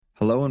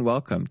Hello and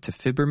welcome to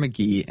Fibber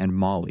McGee and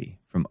Molly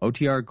from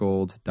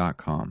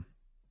OTRGold.com.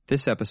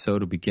 This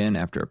episode will begin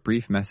after a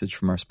brief message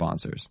from our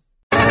sponsors.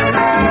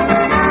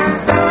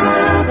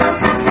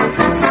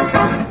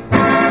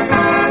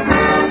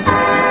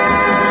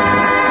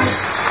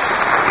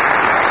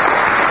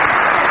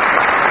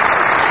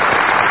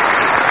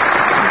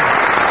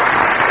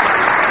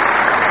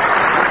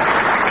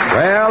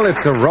 Well,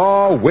 it's a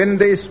raw,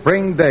 windy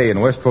spring day in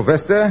Wistful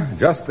Vista.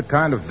 Just the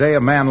kind of day a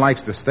man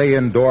likes to stay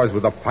indoors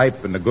with a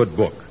pipe and a good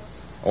book.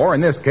 Or, in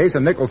this case, a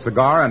nickel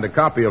cigar and a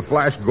copy of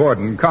Flash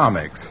Gordon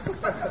comics.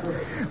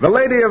 The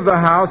lady of the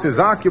house is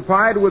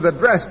occupied with a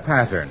dress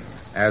pattern.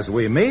 As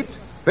we meet,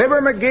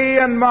 Fibber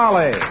McGee and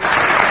Molly.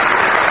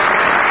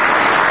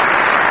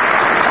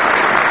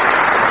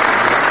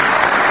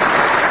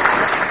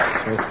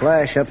 So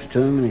Flash ups to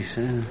him and he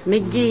says,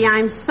 McGee,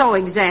 I'm so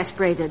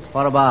exasperated.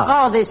 "What about?"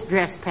 Oh, this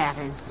dress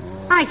pattern.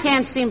 I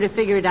can't seem to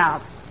figure it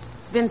out.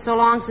 It's been so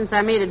long since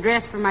I made a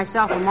dress for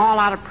myself, I'm all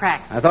out of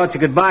practice. I thought you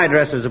could buy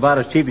dresses about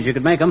as cheap as you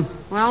could make them.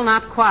 Well,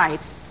 not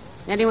quite.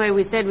 Anyway,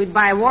 we said we'd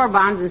buy war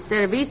bonds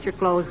instead of Easter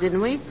clothes,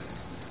 didn't we?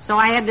 So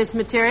I had this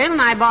material,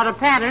 and I bought a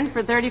pattern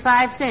for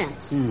 35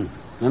 cents.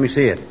 Let me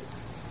see it.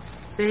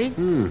 See?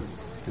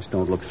 This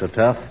don't look so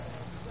tough.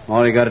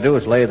 All you got to do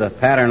is lay the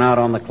pattern out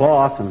on the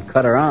cloth and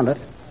cut around it.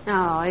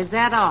 Oh, is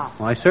that all?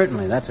 Why,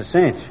 certainly. That's a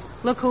cinch.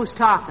 Look who's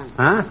talking.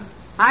 Huh?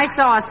 I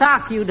saw a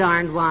sock you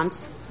darned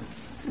once.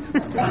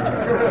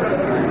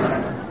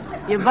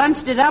 You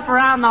bunched it up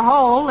around the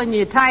hole, and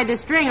you tied a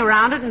string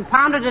around it and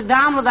pounded it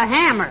down with a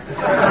hammer.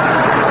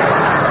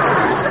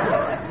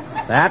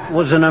 That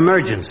was an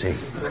emergency.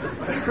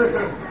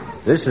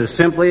 This is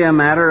simply a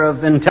matter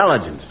of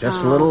intelligence. Just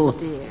a little...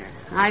 Dear.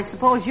 I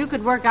suppose you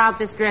could work out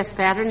this dress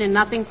pattern in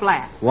nothing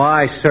flat.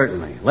 Why,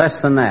 certainly. Less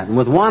than that. And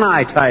with one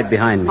eye tied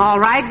behind me. All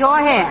right, go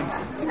ahead.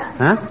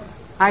 Huh?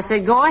 I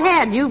said, go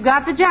ahead. You've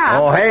got the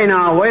job. Oh, hey,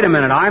 now, wait a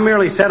minute. I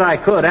merely said I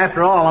could.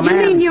 After all, a man...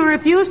 You mean you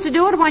refuse to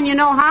do it when you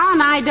know how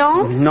and I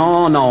don't?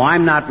 No,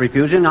 I'm not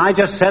refusing. I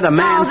just said a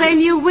man... Oh, then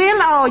you will?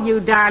 Oh,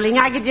 you darling.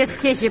 I could just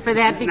kiss you for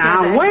that because...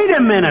 Now, wait a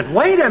minute.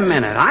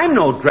 I'm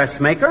no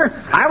dressmaker.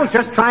 I was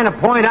just trying to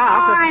point out...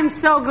 Oh, I'm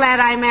so glad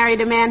I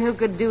married a man who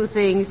could do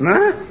things.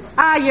 Huh?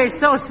 Ah, you're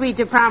so sweet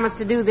to promise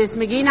to do this,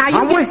 McGee. Now,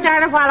 you get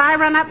started while I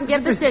run up and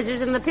get the scissors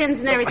and the pins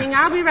and everything.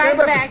 I'll be right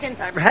back. And...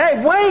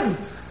 Hey, wait!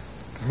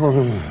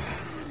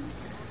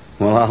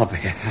 Well, I'll be...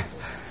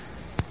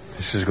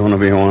 This is going to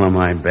be one of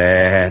my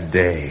bad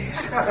days.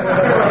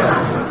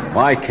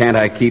 Why can't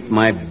I keep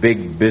my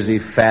big, busy,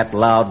 fat,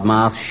 loud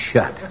mouth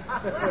shut?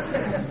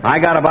 I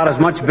got about as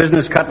much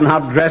business cutting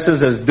out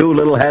dresses as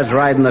Doolittle has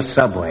riding the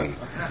subway.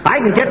 I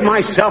can get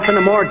myself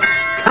into more...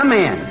 Come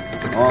in.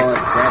 Oh,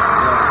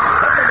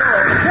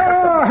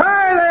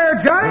 hi there,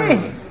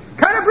 Johnny.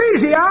 Kind of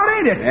breezy out,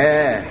 ain't it?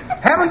 Yeah.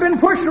 Haven't been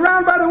pushed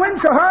around by the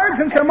wind so hard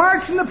since I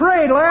marched in the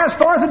parade last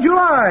 4th of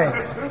July.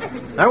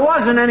 There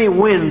wasn't any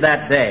wind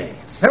that day.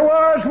 There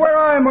was where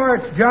I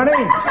marched,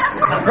 Johnny.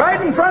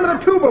 Right in front of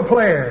the tuba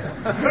player.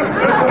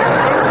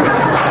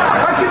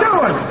 What you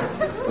doing?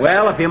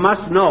 Well, if you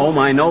must know,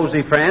 my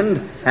nosy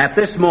friend, at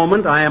this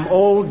moment I am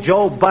old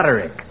Joe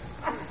Butterick.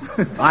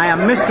 I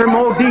am Mr.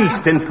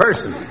 Modiste in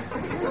person.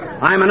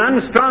 I'm an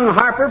unstrung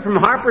harper from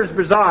Harper's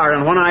Bazaar,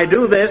 and when I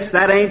do this,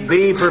 that ain't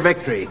V for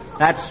victory.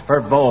 That's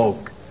for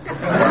Vogue.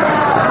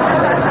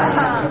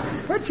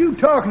 What you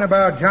talking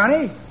about,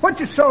 Johnny? What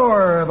you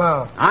sore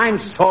about? I'm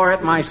sore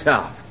at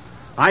myself.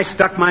 I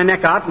stuck my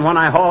neck out, and when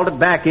I hauled it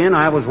back in,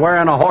 I was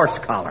wearing a horse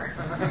collar.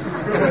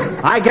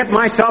 I get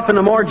myself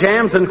into more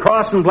jams than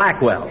Cross and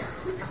Blackwell.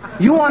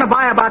 You want to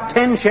buy about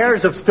 10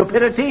 shares of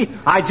stupidity?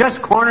 I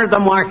just cornered the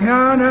market.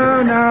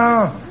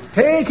 No.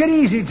 Take it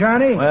easy,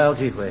 Johnny. Well,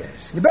 gee whiz.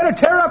 You better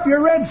tear up your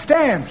red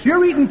stamps.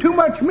 You're eating too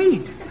much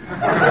meat.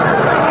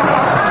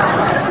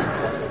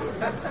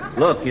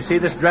 Look, you see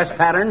this dress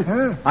pattern?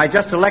 Huh? I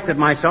just elected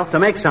myself to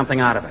make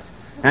something out of it.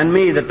 And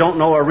me that don't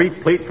know a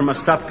reef pleat from a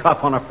stuffed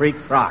cuff on a freak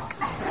frock.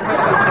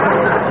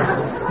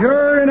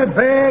 You're in a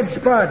bad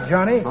spot,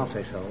 Johnny. I'll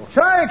say so.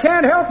 Sorry I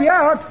can't help you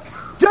out.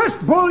 Just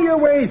bull your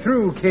way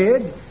through,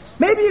 kid.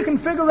 Maybe you can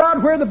figure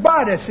out where the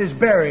bodice is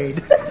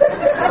buried.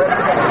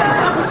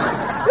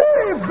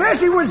 If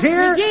Bessie was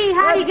here... McGee,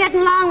 how are you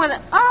getting along with it?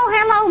 Oh,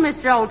 hello,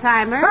 Mr.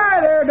 Oldtimer. Hi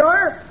there,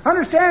 daughter.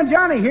 Understand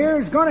Johnny here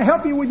is going to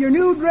help you with your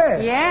new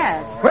dress.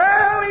 Yes.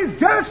 Well, he's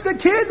just the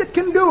kid that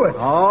can do it.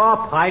 Oh,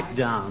 pipe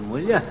down,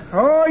 will you?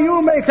 Oh,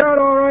 you'll make out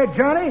all right,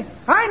 Johnny.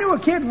 I knew a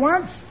kid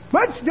once,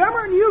 much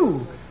dumber than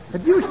you,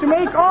 that used to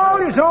make all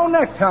his own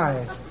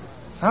neckties.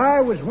 I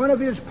was one of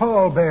his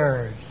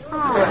pallbearers.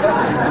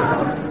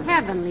 Oh,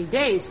 heavenly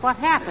days. What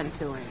happened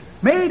to him?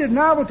 Made a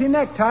novelty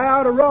necktie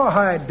out of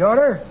rawhide,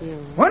 daughter.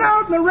 Went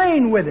out in the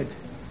rain with it.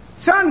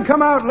 Sun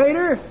come out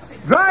later,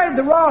 dried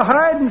the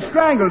rawhide and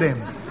strangled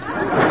him.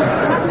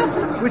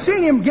 We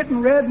seen him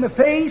getting red in the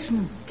face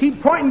and keep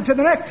pointing to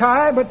the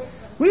necktie, but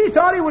we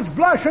thought he was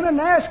blushing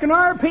and asking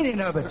our opinion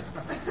of it.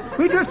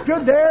 We just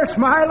stood there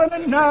smiling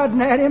and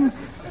nodding at him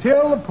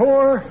till the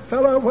poor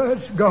fellow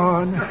was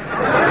gone.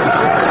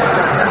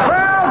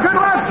 Well, good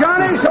luck,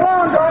 Johnny. So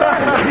long,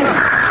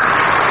 daughter.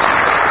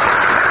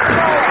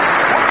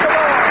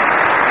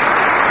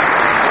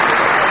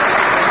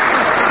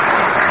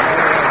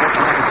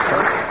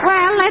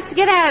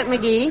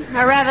 McGee.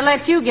 Or rather,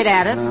 let you get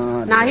at it.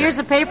 Oh, Now, dear. here's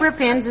a paper of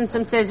pins and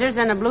some scissors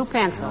and a blue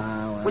pencil.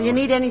 well. Will you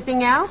need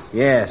anything else?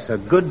 Yes, a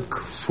good,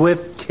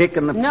 swift kick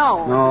in the...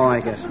 No. No,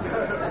 I guess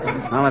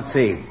not. Now, let's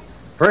see.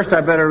 First,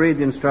 I better read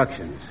the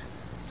instructions.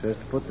 It says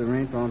to put the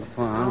ring on the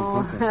palm.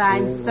 Oh, put the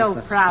I'm so put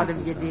the- proud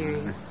of you,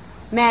 dearie.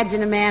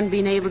 Imagine a man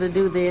being able to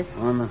do this.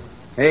 On the...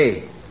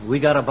 Hey, we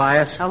got a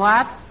bias? A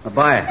what? A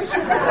bias.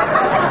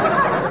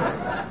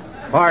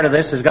 Part of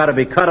this has got to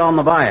be cut on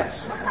the bias.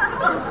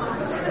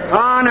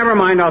 Ah, never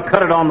mind. I'll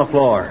cut it on the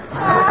floor.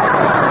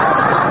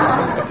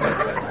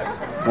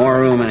 More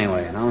room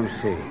anyway. Now, let me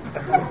see.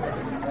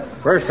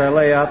 First, I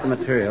lay out the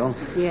material.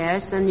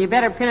 Yes, and you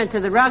better pin it to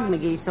the rug,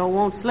 McGee, so it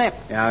won't slip.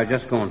 Yeah, I was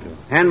just going to.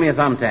 Hand me a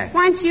thumbtack.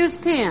 Why don't you use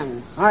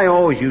pins? I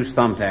always use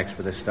thumbtacks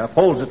for this stuff.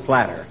 Holds it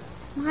flatter.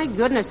 My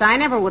goodness, I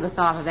never would have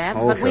thought of that.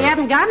 Oh, But we sure.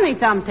 haven't got any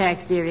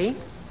thumbtacks, dearie.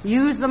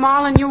 Use them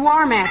all in your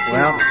war match.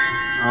 Well,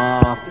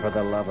 oh, for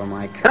the love of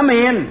Mike. Come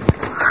in.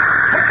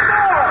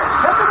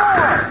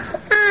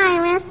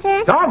 Hi,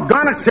 mister.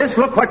 Doggone it, sis,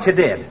 look what you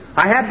did.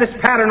 I had this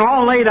pattern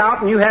all laid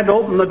out, and you had to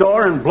open the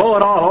door and blow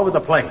it all over the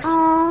place.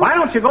 Oh. Why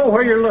don't you go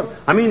where you're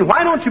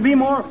why don't you be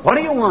more... What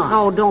do you want?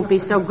 Oh, don't be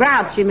so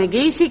grouchy,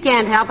 McGee. She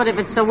can't help it if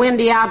it's so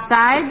windy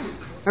outside.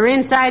 Or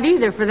inside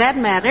either, for that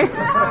matter.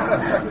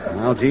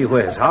 Well, gee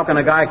whiz, how can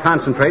a guy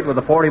concentrate with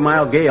a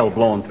 40-mile gale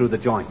blowing through the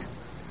joint?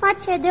 What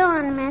you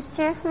doing,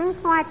 mister?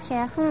 What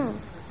you?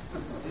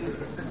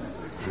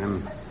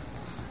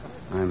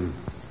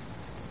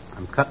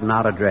 I'm cutting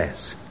out a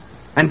dress.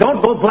 And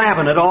don't go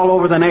blabbing it all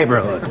over the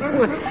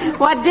neighborhood.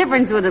 What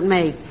difference would it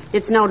make?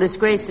 It's no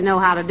disgrace to know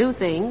how to do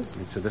things.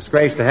 It's a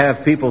disgrace to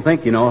have people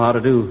think you know how to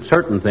do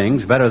certain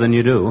things better than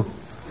you do.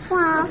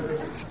 Well,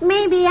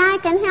 maybe I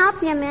can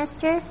help you,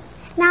 mister.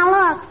 Now,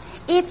 look,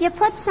 if you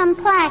put some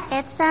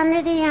plackets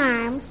under the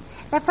arms,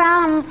 the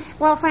problem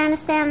will for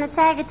understand the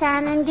Sagitar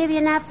and then give you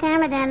enough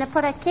Camadan to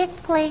put a kick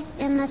plate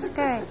in the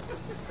skirt.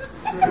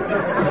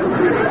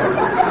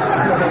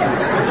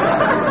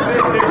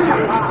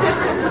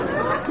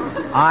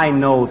 I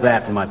know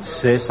that much,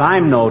 sis.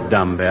 I'm no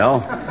dumbbell.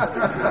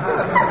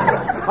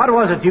 What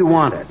was it you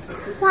wanted?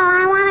 Well,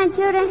 I wanted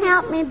you to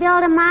help me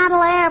build a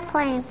model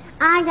airplane.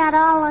 I got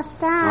all the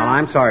stuff. Well,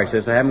 I'm sorry,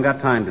 sis. I haven't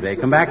got time today.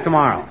 Come back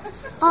tomorrow.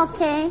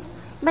 Okay.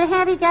 But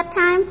have you got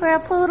time for a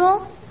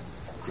poodle?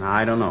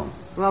 I don't know.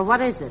 Well,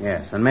 what is it?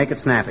 Yes, and make it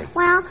snappy.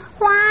 Well,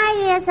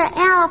 why is an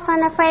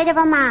elephant afraid of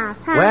a mouse?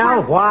 Huh?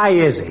 Well, why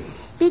is he?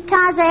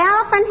 Because the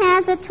elephant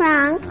has a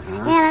trunk,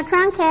 Uh-huh. and a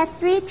trunk has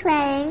 3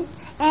 trays,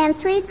 and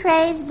 3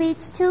 trays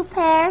beats 2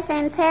 pears,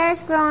 and pears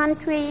grow on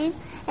trees,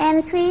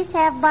 and trees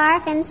have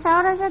bark, and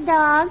so does a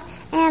dog,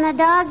 and a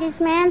dog is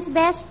man's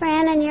best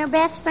friend, and your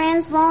best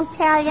friends won't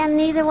tell you,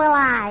 neither will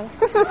I.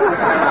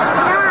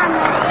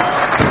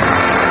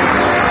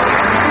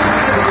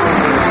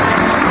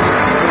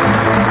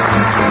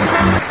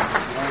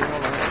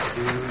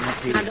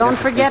 Now, don't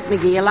forget,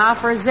 McGee, allow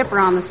for a zipper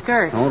on the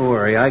skirt. Don't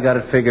worry, I got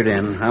it figured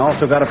in. I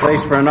also got a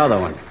place for another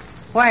one.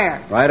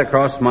 Where? Right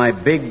across my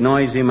big,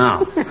 noisy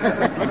mouth.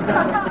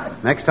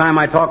 Next time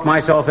I talk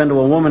myself into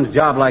a woman's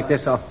job like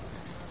this, I'll...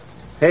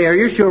 Hey, are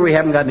you sure we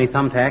haven't got any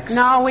thumbtacks?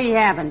 No, we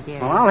haven't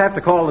yet. Well, I'll have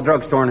to call the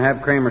drugstore and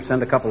have Kramer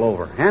send a couple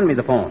over. Hand me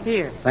the phone.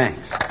 Here. Thanks.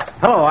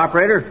 Hello,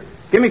 operator.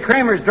 Give me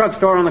Kramer's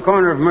drugstore on the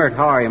corner of Mert.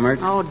 How are you, Mert?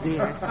 Oh,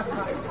 dear.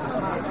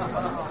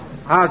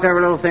 How's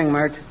every little thing,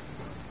 Mert?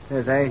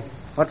 Says, eh?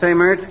 What's say,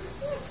 Mert?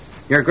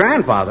 Your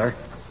grandfather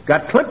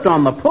got clipped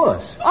on the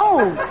puss.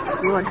 Oh,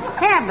 good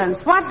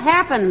heavens. What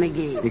happened,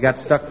 McGee? He got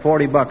stuck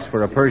 $40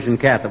 for a Persian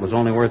cat that was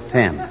only worth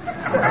 10.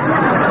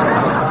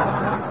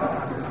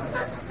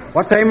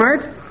 What say,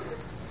 Mert?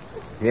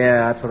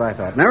 Yeah, that's what I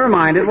thought. Never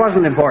mind, it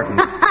wasn't important.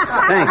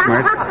 Thanks,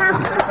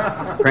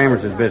 Mert.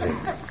 Kramer's is busy.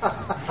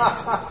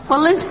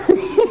 Well, listen,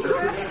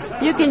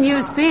 you can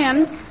use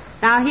pins.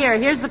 Now,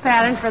 here's the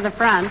pattern for the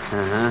front.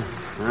 Uh-huh.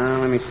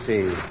 Let me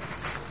see.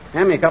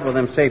 Hand me a couple of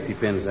them safety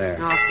pins there.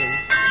 Okay.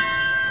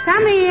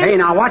 Come here. Hey,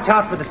 now, watch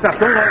out for the stuff.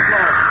 Don't let it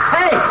blow.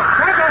 Hey!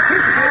 Grab that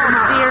piece of paper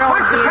now. Dear, oh,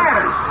 Watch the dear.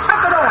 pattern. Shut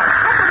the door.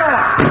 Shut the door.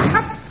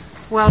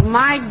 Well,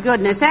 my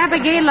goodness.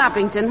 Abigail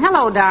Uppington.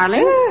 Hello,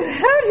 darling.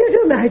 How do you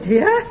do, my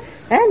dear?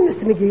 And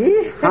Mr.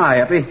 McGee.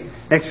 Hi, Eppie.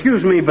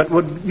 Excuse me, but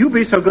would you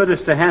be so good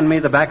as to hand me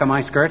the back of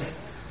my skirt?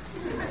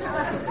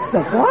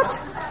 The what?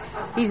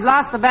 He's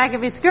lost the back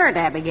of his skirt,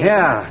 Abigail.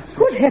 Yeah.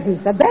 Good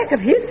heavens, the back of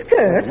his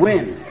skirt?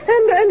 Wind.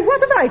 And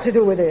what have I to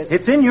do with it?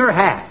 It's in your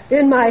hat.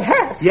 In my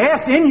hat?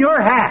 Yes, in your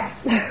hat.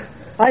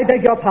 I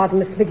beg your pardon,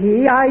 Mr.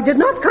 McGee. I did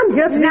not come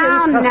here to...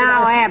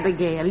 Now,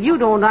 Abigail, you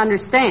don't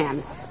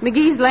understand.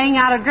 McGee's laying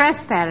out a dress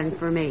pattern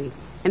for me.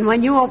 And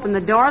when you opened the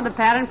door, the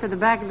pattern for the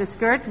back of the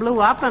skirt blew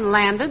up and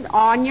landed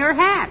on your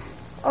hat.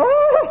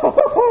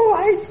 Oh,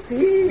 I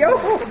see.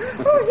 Oh,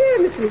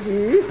 here, Mr.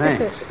 McGee.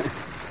 Thanks.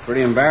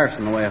 Pretty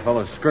embarrassing the way a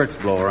fellow's skirts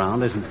blow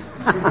around, isn't it?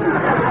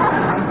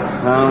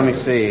 Now, let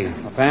me see.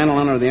 A panel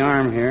under the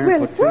arm here.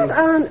 Well, what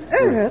on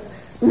earth?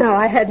 Now,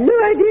 I had no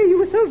idea you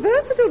were so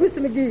versatile, Mr.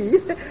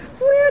 McGee.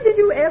 Where did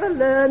you ever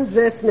learn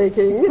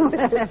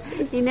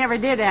dressmaking? He never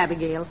did,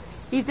 Abigail.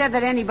 He said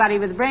that anybody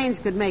with brains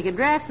could make a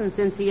dress, and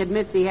since he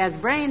admits he has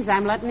brains,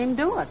 I'm letting him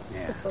do it.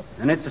 Yeah.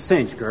 And it's a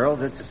cinch,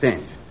 girls. It's a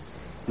cinch.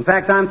 In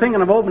fact, I'm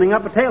thinking of opening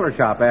up a tailor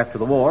shop after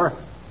the war.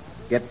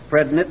 Get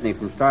Fred Nittany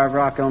from Starved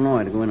Rock,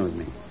 Illinois, to go in with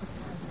me.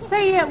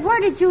 Say, where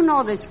did you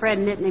know this Fred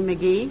Nittany,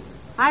 McGee?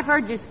 I've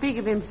heard you speak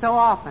of him so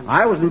often.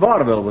 I was in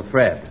vaudeville with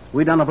Fred.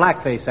 We done a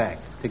blackface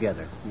act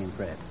together, me and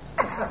Fred.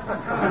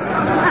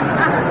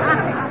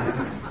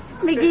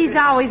 McGee's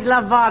always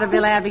loved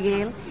vaudeville,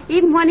 Abigail.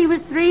 Even when he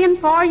was 3 and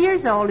 4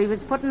 years old, he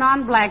was putting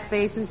on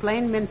blackface and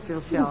playing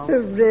minstrel show.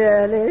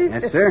 Really?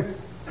 Yes, sir.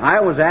 I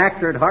was an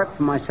actor at heart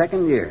from my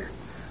second year.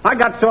 I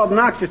got so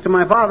obnoxious to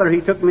my father, he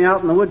took me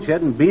out in the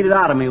woodshed and beat it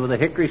out of me with a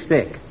hickory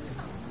stick.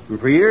 And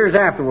for years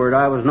afterward,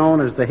 I was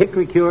known as the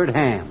hickory-cured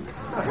ham.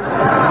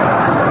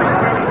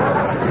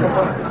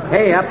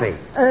 Hey, Uppy.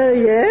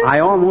 Yes? I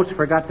almost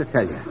forgot to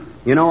tell you.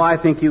 You know, I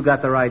think you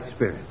got the right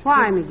spirit.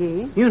 Why,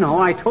 McGee? You know,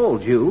 I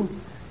told you.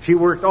 She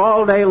worked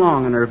all day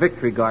long in her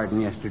victory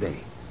garden yesterday.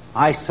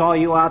 I saw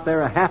you out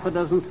there 6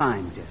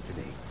 times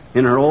yesterday.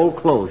 In her old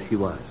clothes she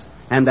was.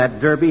 And that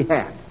derby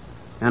hat.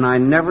 And I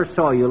never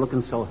saw you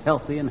looking so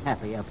healthy and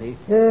happy, Uppy.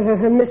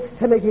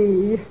 Mr.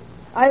 McGee,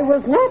 I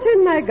was not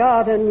in my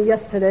garden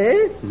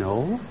yesterday.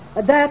 No?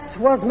 That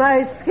was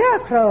my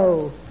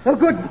scarecrow.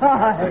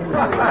 Goodbye.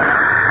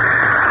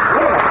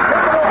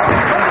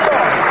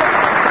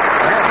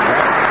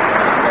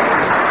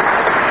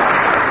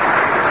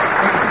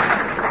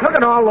 Look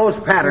at all those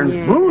patterns,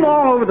 blown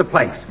all over the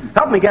place.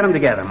 Help me get them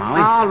together,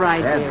 Molly. All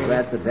right, dearie.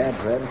 That's the bad,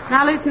 Fred.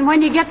 Now, listen,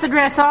 when you get the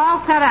dress all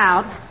cut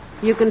out,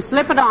 you can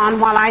slip it on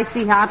while I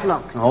see how it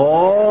looks.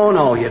 Oh,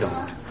 no, you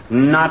don't.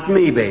 Not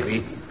me,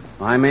 baby.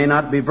 I may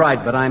not be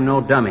bright, but I'm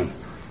no dummy.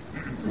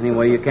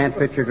 Anyway, you can't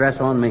fit your dress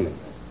on me.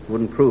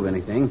 Wouldn't prove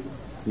anything.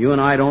 You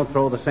and I don't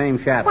throw the same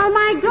shadow. Well,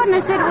 my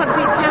goodness, it would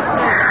be just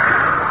a...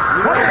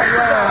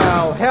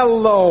 Well,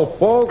 hello,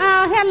 folks.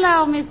 Oh,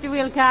 hello, Mr.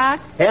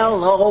 Wilcox.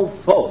 Hello,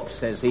 folks,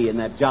 says he in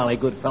that jolly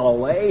good fellow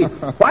way.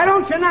 Why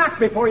don't you knock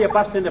before you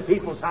bust into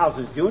people's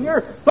houses,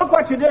 Junior? Look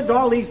what you did to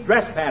all these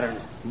dress patterns.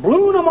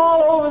 Blew them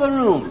all over the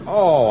room.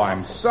 Oh,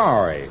 I'm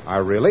sorry. I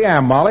really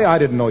am, Molly. I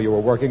didn't know you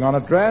were working on a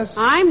dress.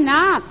 I'm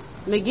not.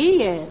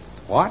 McGee is.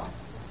 What?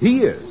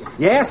 He is.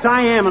 Yes,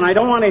 I am, and I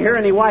don't want to hear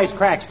any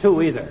wisecracks,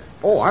 too, either.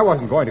 Oh, I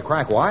wasn't going to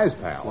crack wise,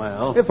 pal.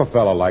 Well? If a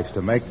fellow likes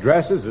to make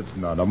dresses, it's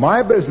none of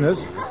my business.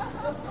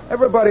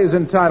 Everybody's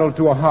entitled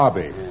to a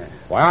hobby.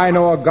 Why, I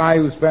know a guy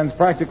who spends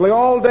practically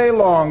all day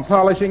long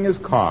polishing his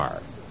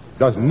car.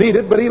 Doesn't need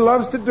it, but he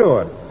loves to do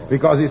it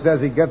because he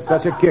says he gets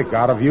such a kick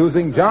out of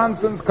using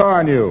Johnson's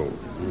Carnew.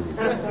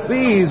 The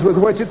ease with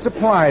which it's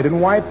applied and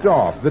wiped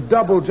off, the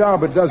double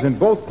job it does in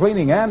both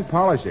cleaning and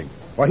polishing.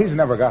 Well, he's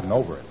never gotten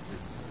over it.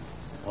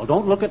 Well,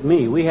 don't look at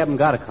me. We haven't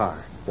got a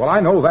car. Well,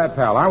 I know that,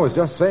 pal. I was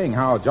just saying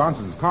how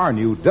Johnson's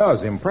Carnew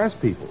does impress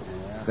people.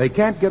 They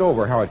can't get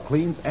over how it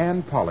cleans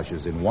and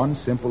polishes in one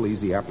simple,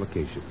 easy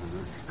application.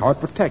 How it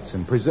protects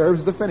and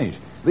preserves the finish.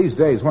 These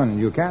days when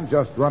you can't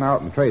just run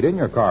out and trade in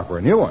your car for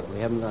a new one.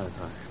 We haven't got a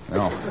car.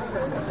 No.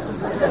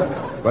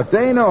 But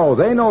they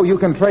know you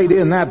can trade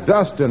in that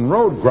dust and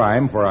road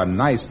grime for a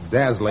nice,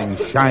 dazzling,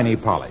 shiny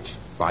polish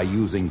by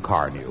using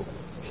Carnew.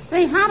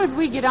 Say, how did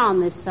we get on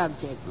this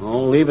subject?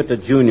 Oh, leave it to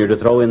Junior to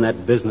throw in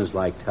that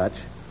businesslike touch.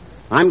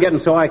 I'm getting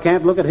so I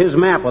can't look at his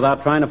map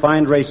without trying to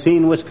find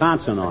Racine,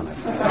 Wisconsin on it.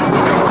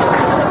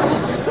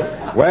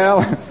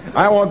 Well,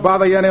 I won't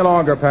bother you any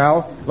longer,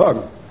 pal.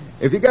 Look,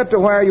 if you get to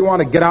where you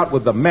want to get out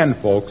with the men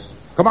folks,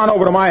 come on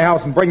over to my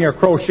house and bring your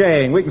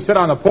crocheting. We can sit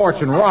on the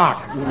porch and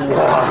rock.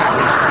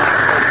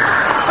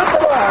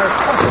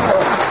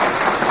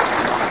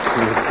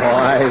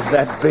 Why, is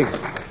that big?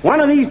 One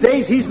of these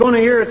days, he's going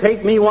to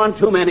irritate me one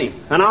too many,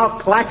 and I'll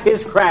clack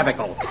his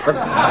clavicle.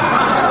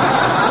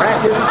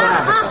 Crack his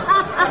clavicle.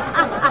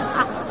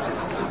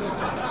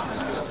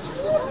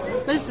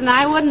 Listen,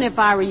 I wouldn't if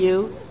I were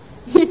you.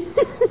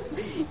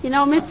 You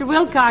know, Mr.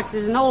 Wilcox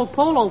is an old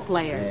polo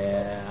player.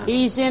 Yeah.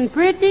 He's in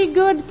pretty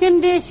good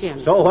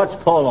condition. So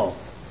what's polo?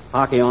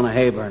 Hockey on a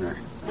hay burner.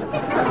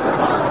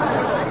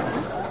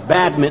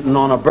 Badminton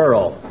on a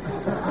burro.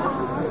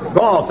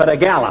 Golf at a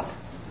gallop.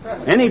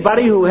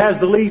 Anybody who has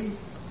the least...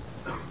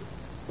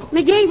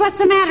 McGee, what's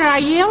the matter? Are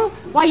you ill?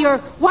 Why, you're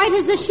white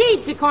as a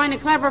sheet, to coin a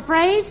clever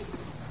phrase.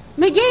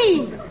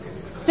 McGee,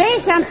 say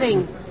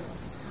something.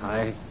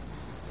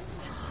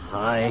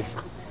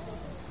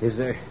 Is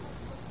there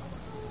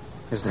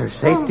a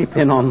safety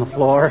pin on the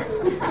floor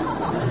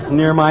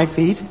near my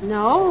feet?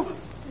 No,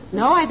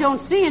 I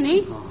don't see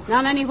any.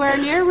 Not anywhere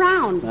near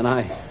round. And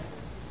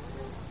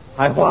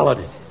I swallowed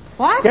it.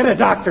 What? Get a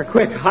doctor,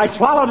 quick. I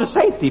swallowed a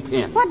safety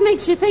pin. What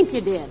makes you think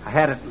you did? I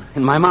had it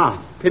in my mouth,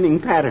 pinning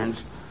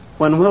patterns,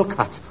 when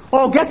Wilcox...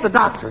 Oh, get the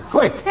doctor,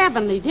 quick.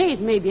 Heavenly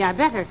days, maybe I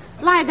better.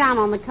 Lie down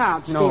on the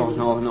couch, dearie.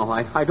 No.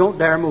 I don't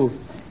dare move.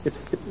 It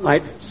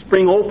might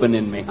spring open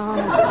in me.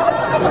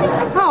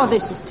 Oh,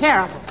 this is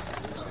terrible.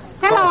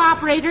 Hello,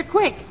 operator,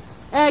 quick.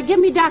 Give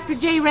me Dr.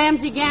 J.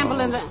 Ramsey Gamble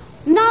and the...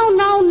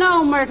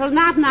 No, Myrtle,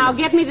 not now.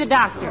 Get me the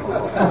doctor.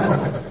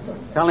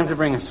 Tell him to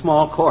bring a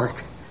small cork.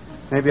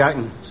 Maybe I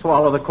can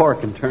swallow the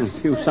cork and turn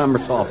a few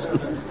somersaults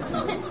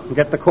and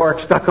get the cork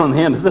stuck on the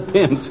end of the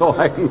pin so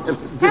I can...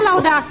 Hello,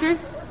 Doctor.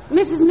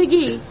 Mrs.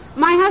 McGee,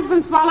 my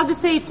husband swallowed a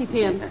safety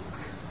pin.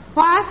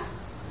 What?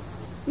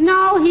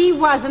 No, he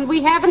wasn't.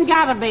 We haven't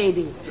got a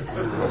baby.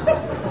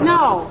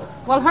 No.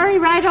 Well, hurry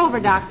right over,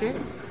 Doctor.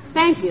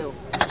 Thank you.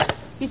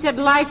 He said,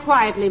 lie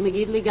quietly,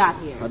 McGee, till he got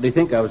here. What do you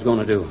think I was going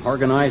to do?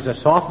 Organize a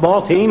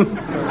softball team?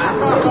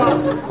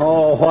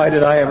 Oh, why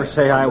did I ever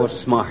say I was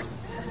smart?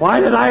 Why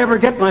did I ever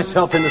get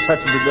myself into such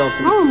a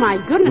debility? Oh, my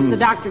goodness, the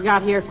doctor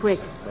got here quick.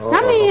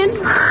 Come in.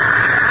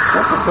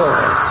 Shut the door.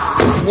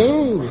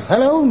 Oh,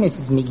 hello,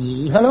 Mrs.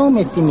 McGee. Hello,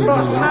 Mr. McGee.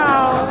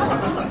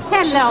 Oh,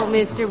 hello,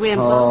 Mr.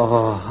 Wimple.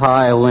 Oh,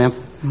 hi, Wimp.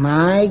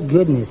 My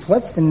goodness,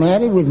 what's the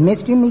matter with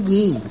Mr.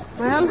 McGee?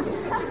 Well,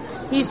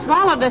 he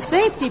swallowed a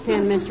safety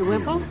pin, Mr.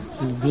 Wimple.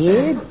 He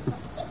did?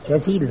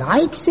 Does he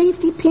like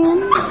safety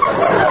pins?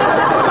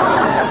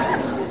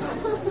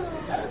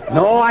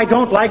 No, I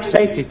don't like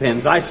safety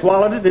pins. I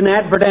swallowed it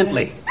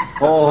inadvertently.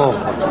 Oh.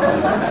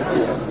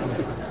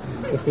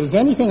 If there's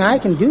anything I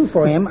can do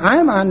for him,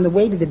 I'm on the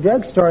way to the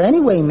drugstore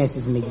anyway,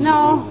 Mrs. McGee.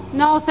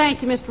 No,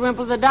 thank you, Mr.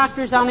 Wimple. The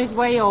doctor's on his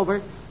way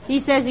over. He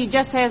says he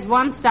just has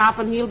one stop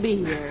and he'll be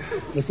here.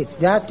 If it's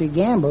Dr.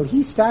 Gamble,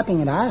 he's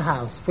stopping at our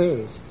house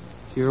first.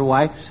 Is your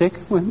wife sick,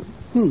 Wimp?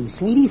 Who,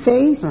 Sweetie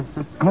Face?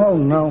 Oh,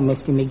 no,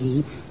 Mr.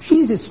 McGee.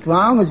 She's as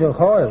strong as a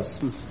horse.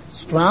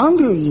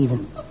 Stronger,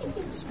 even.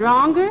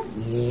 Stronger?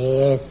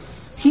 Yes.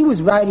 She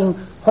was riding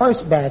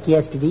horseback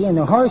yesterday, and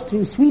the horse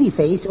threw Sweetie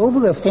Face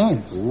over a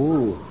fence.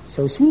 Ooh.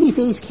 So Sweetie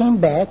Face came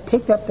back,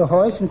 picked up the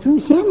horse, and threw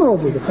him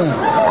over the fence.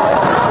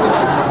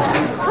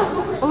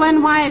 Well,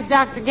 then why is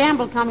Dr.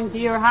 Gamble coming to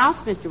your house,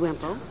 Mr.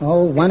 Wimple?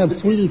 Oh, one of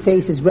Sweetie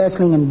Face's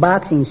wrestling and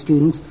boxing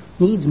students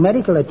needs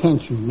medical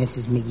attention,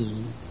 Mrs.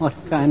 McGee. What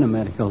kind of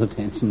medical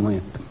attention,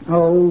 Wimp?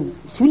 Oh,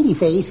 Sweetie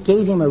Face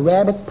gave him a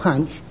rabbit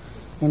punch,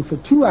 and for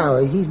 2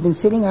 hours he's been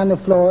sitting on the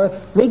floor,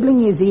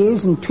 wiggling his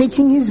ears and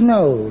twitching his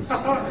nose.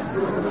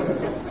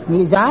 And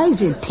his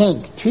eyes are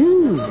pink,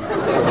 too.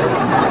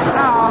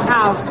 Oh,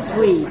 how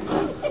sweet.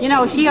 You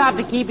know, she ought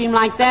to keep him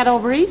like that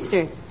over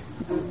Easter.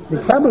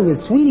 The trouble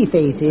with Sweetie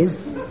Face is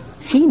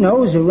she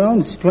knows her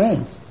own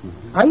strength.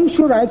 Are you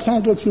sure I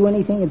can't get you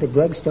anything at the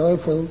drugstore,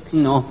 folks?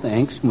 No,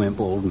 thanks, Wimp,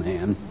 old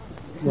man.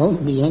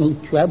 Won't be any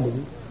trouble.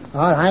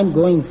 All I'm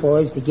going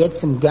for is to get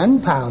some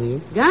gunpowder.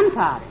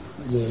 Gunpowder?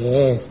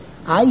 Yes.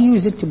 I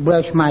use it to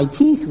brush my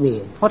teeth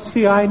with. What's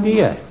the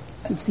idea?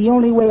 It's the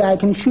only way I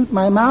can shoot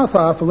my mouth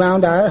off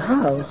around our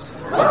house.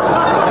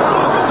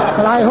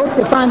 Well, I hope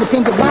to find the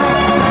pink of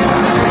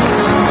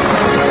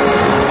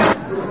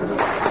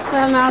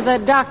Well, now, the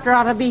doctor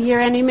ought to be here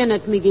any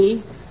minute,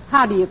 McGee.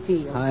 How do you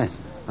feel?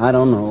 I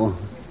don't know.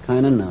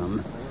 Kind of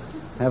numb.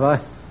 Have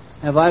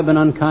I been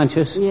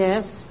unconscious?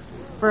 Yes,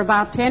 for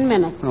about 10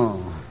 minutes.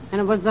 Oh. And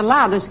it was the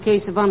loudest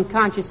case of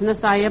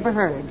unconsciousness I ever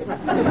heard.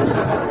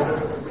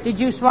 Did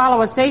you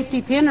swallow a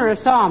safety pin or a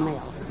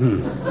sawmill?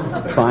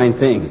 Fine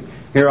thing.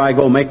 Here I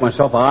go make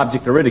myself an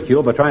object of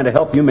ridicule by trying to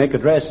help you make a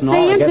dress and all.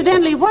 Say,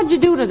 incidentally, what'd you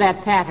do to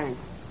that pattern?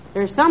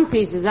 There's some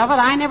pieces of it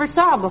I never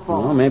saw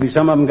before. Well, maybe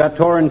some of them got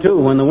torn, too,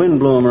 when the wind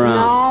blew them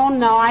around.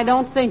 No, I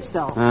don't think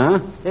so. Huh?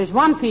 There's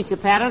one piece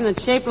of pattern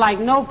that's shaped like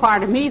no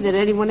part of me that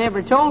anyone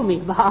ever told me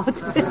about.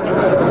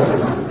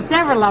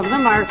 Several of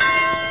them are...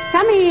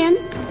 Come in.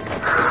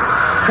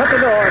 Shut the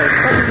door.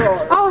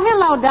 Oh,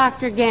 hello,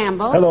 Dr.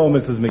 Gamble. Hello,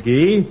 Mrs.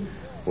 McGee.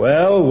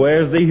 Well,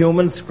 where's the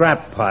human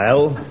scrap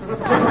pile?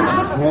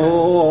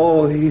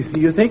 Oh,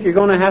 you think you're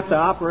going to have to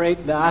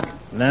operate, Doc?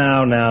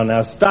 Now,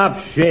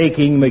 stop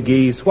shaking,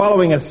 McGee.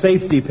 Swallowing a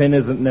safety pin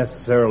isn't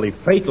necessarily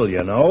fatal,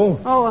 you know.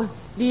 Oh,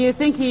 do you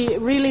think he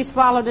really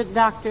swallowed it,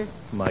 Doctor?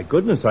 My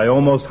goodness, I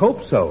almost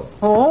hope so.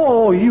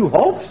 Oh, you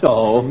hope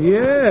so?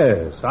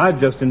 Yes, I've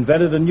just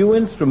invented a new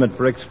instrument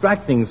for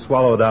extracting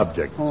swallowed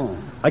objects. Oh.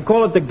 I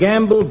call it the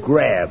Gamble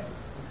Grab.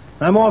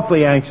 I'm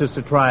awfully anxious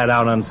to try it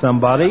out on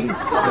somebody.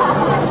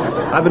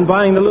 I've been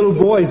buying the little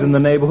boys in the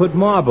neighborhood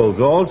marbles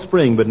all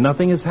spring, but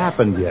nothing has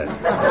happened yet.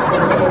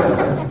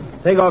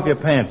 Take off your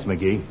pants,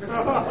 McGee.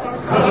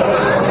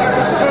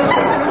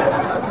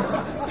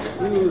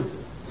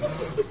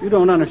 You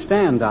don't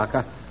understand, Doc.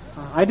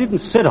 I didn't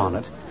sit on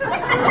it.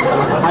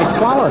 I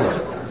swallowed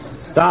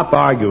it. Stop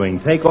arguing.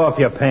 Take off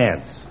your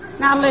pants.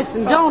 Now,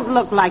 listen, don't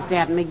look like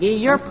that,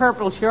 McGee. Your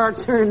purple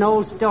shorts are an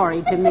old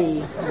story to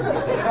me.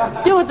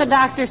 Do what the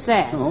doctor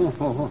says. Oh,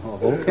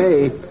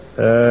 okay.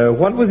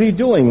 What was he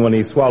doing when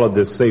he swallowed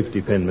this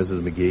safety pin,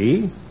 Mrs.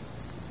 McGee?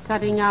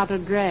 Cutting out a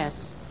dress.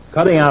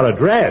 Cutting out a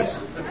dress?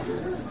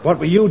 What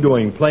were you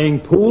doing,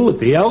 playing pool at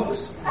the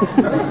Elks?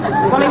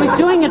 Well, he was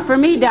doing it for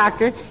me,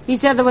 Doctor. He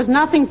said there was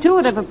nothing to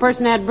it if a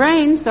person had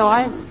brains, so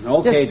I...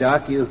 Okay,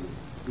 Doc, you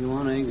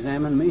want to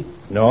examine me?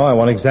 No, I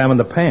want to examine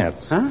the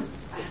pants. Huh?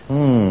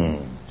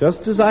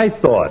 Just as I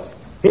thought.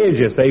 Here's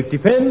your safety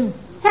pin.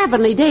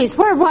 Heavenly days,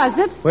 where was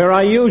it? Where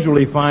I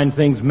usually find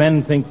things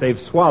men think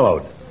they've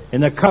swallowed.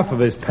 In the cuff of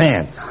his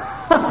pants. Boy,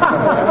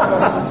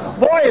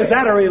 is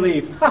that a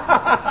relief.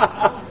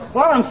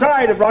 Well, I'm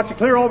sorry to brought you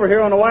clear over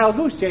here on a wild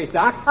goose chase,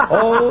 Doc.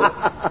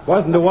 Oh,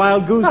 wasn't a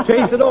wild goose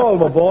chase at all,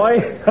 my boy.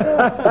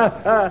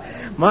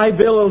 My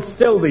bill will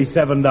still be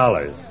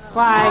 $7.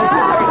 Why,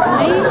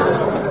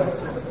 certainly.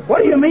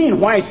 What do you mean,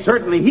 why,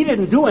 certainly? He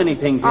didn't do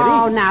anything, did he?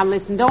 Oh, now,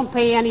 listen, don't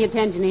pay any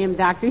attention to him,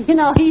 Doctor. You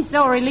know, he's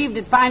so relieved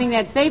at finding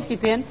that safety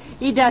pin,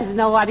 he doesn't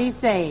know what he's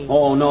saying.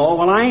 Oh, no.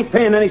 Well, I ain't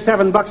paying any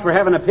 $7 for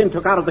having a pin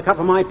took out of the cuff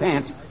of my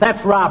pants.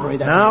 That's robbery.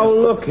 Now,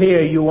 look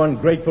here, you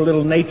ungrateful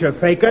little nature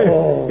faker.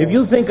 Oh. If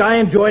you think I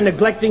enjoy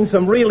neglecting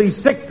some really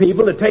sick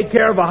people to take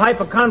care of a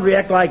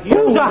hypochondriac like you...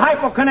 Who's a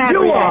hypochondriac?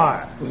 You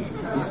are.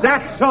 Is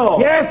that so?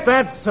 Yes,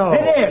 that's so.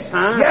 It is,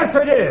 huh? Yes,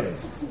 it is.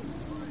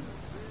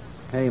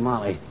 Hey,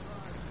 Molly.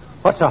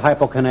 What's a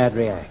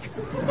hypochondriac?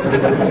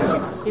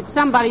 It's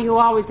somebody who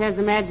always has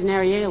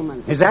imaginary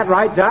ailments. Is that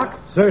right, Doc?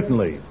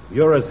 Certainly.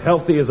 You're as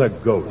healthy as a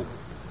goat.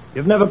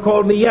 You've never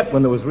called me yet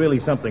when there was really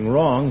something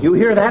wrong. You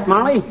hear that,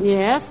 Molly?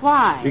 Yes,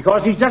 why?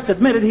 Because he's just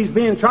admitted he's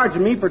being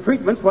charging me for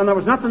treatments when there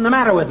was nothing the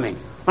matter with me.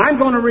 I'm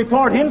going to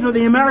report him to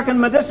the American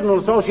Medicinal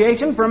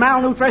Association for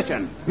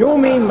malnutrition. You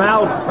mean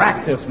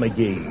malpractice,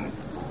 McGee.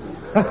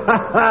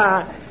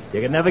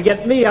 You can never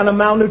get me on a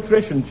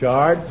malnutrition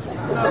charge.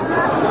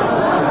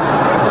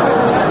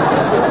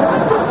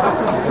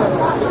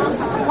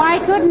 Why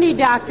couldn't he,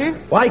 Doctor?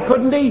 Why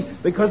couldn't he?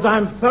 Because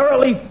I'm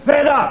thoroughly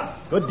fed up.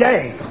 Good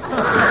day.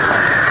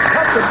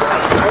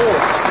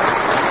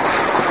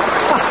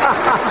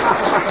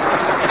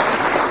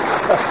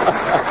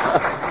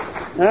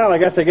 Well, I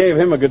guess I gave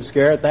him a good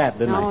scare at that,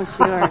 didn't I? Oh,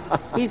 sure.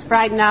 He's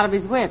frightened out of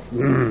his wits.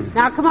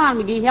 Now, come on,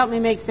 McGee. Help me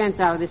make sense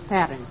out of this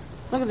pattern.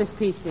 Look at this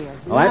piece here.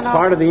 Well, that's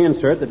part of the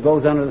insert that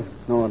goes under the...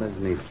 No, it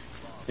isn't either.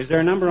 Is there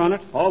a number on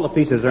it? All the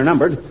pieces are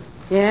numbered.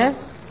 Yes,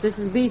 this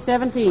is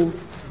B17.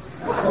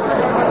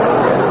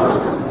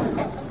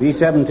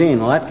 B17.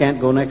 Well, that can't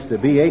go next to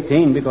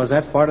B18 because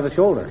that's part of the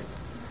shoulder.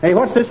 Hey,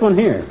 what's this one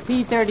here?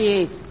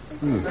 B38.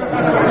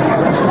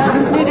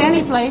 Doesn't fit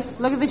any place.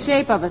 Look at the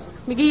shape of it.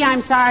 McGee,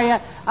 I'm sorry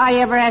I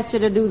ever asked you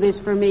to do this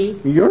for me.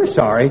 You're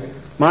sorry?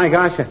 My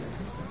gosh.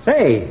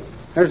 Say,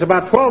 there's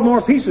about 12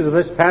 more pieces of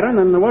this pattern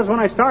than there was when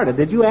I started.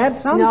 Did you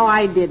add some? No,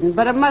 I didn't,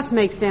 but it must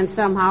make sense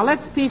somehow.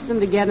 Let's piece them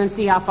together and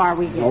see how far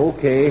we get.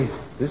 Okay.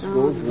 This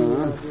goes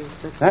on.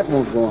 That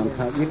won't go on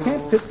top. You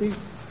can't fit these.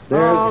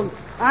 Oh,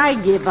 I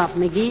give up,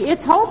 McGee.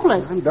 It's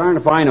hopeless. I'm darned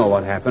if I know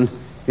what happened.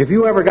 If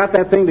you ever got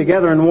that thing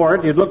together and wore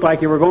it, you'd look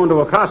like you were going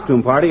to a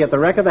costume party at the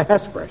wreck of the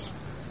Hesperus.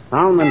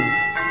 Oh,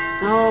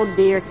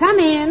 dear. Come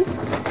in.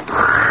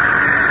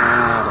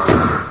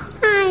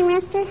 Hi,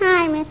 mister.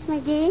 Hi, Miss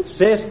McGee.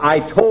 Sis, I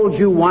told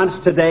you once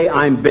today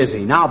I'm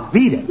busy. Now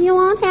beat it. You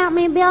won't help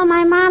me build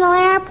my model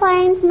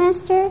airplanes,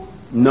 mister?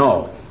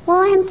 No.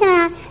 Well, then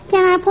can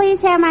I please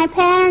have my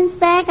patterns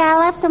back? I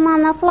left them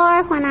on the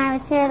floor when I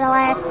was here the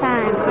last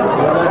time.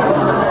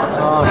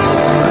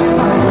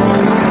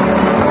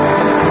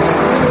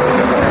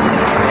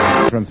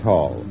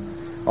 Hall.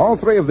 All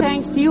three of them.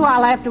 Thanks to you,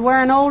 I'll have to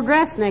wear an old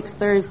dress next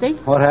Thursday.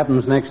 What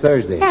happens next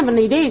Thursday?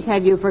 Heavenly days,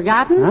 have you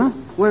forgotten? Huh?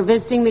 We're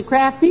visiting the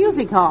Kraft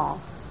Music Hall.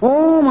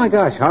 Oh, my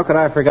gosh, how could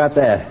I have forgot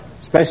that?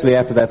 Especially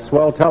after that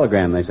swell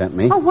telegram they sent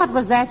me. Oh, what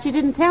was that? You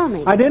didn't tell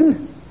me. I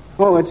didn't?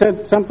 Oh, it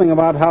said something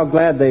about how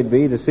glad they'd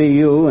be to see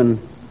you, and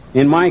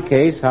in my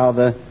case, how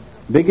the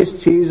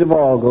biggest cheese of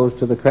all goes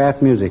to the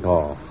Kraft Music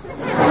Hall.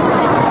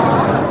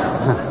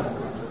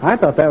 I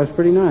thought that was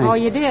pretty nice. Oh,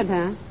 you did,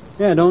 huh?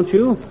 Yeah, don't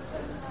you?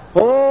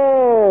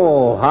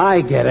 Oh,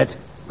 I get it.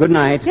 Good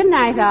night. Good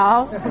night,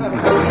 all.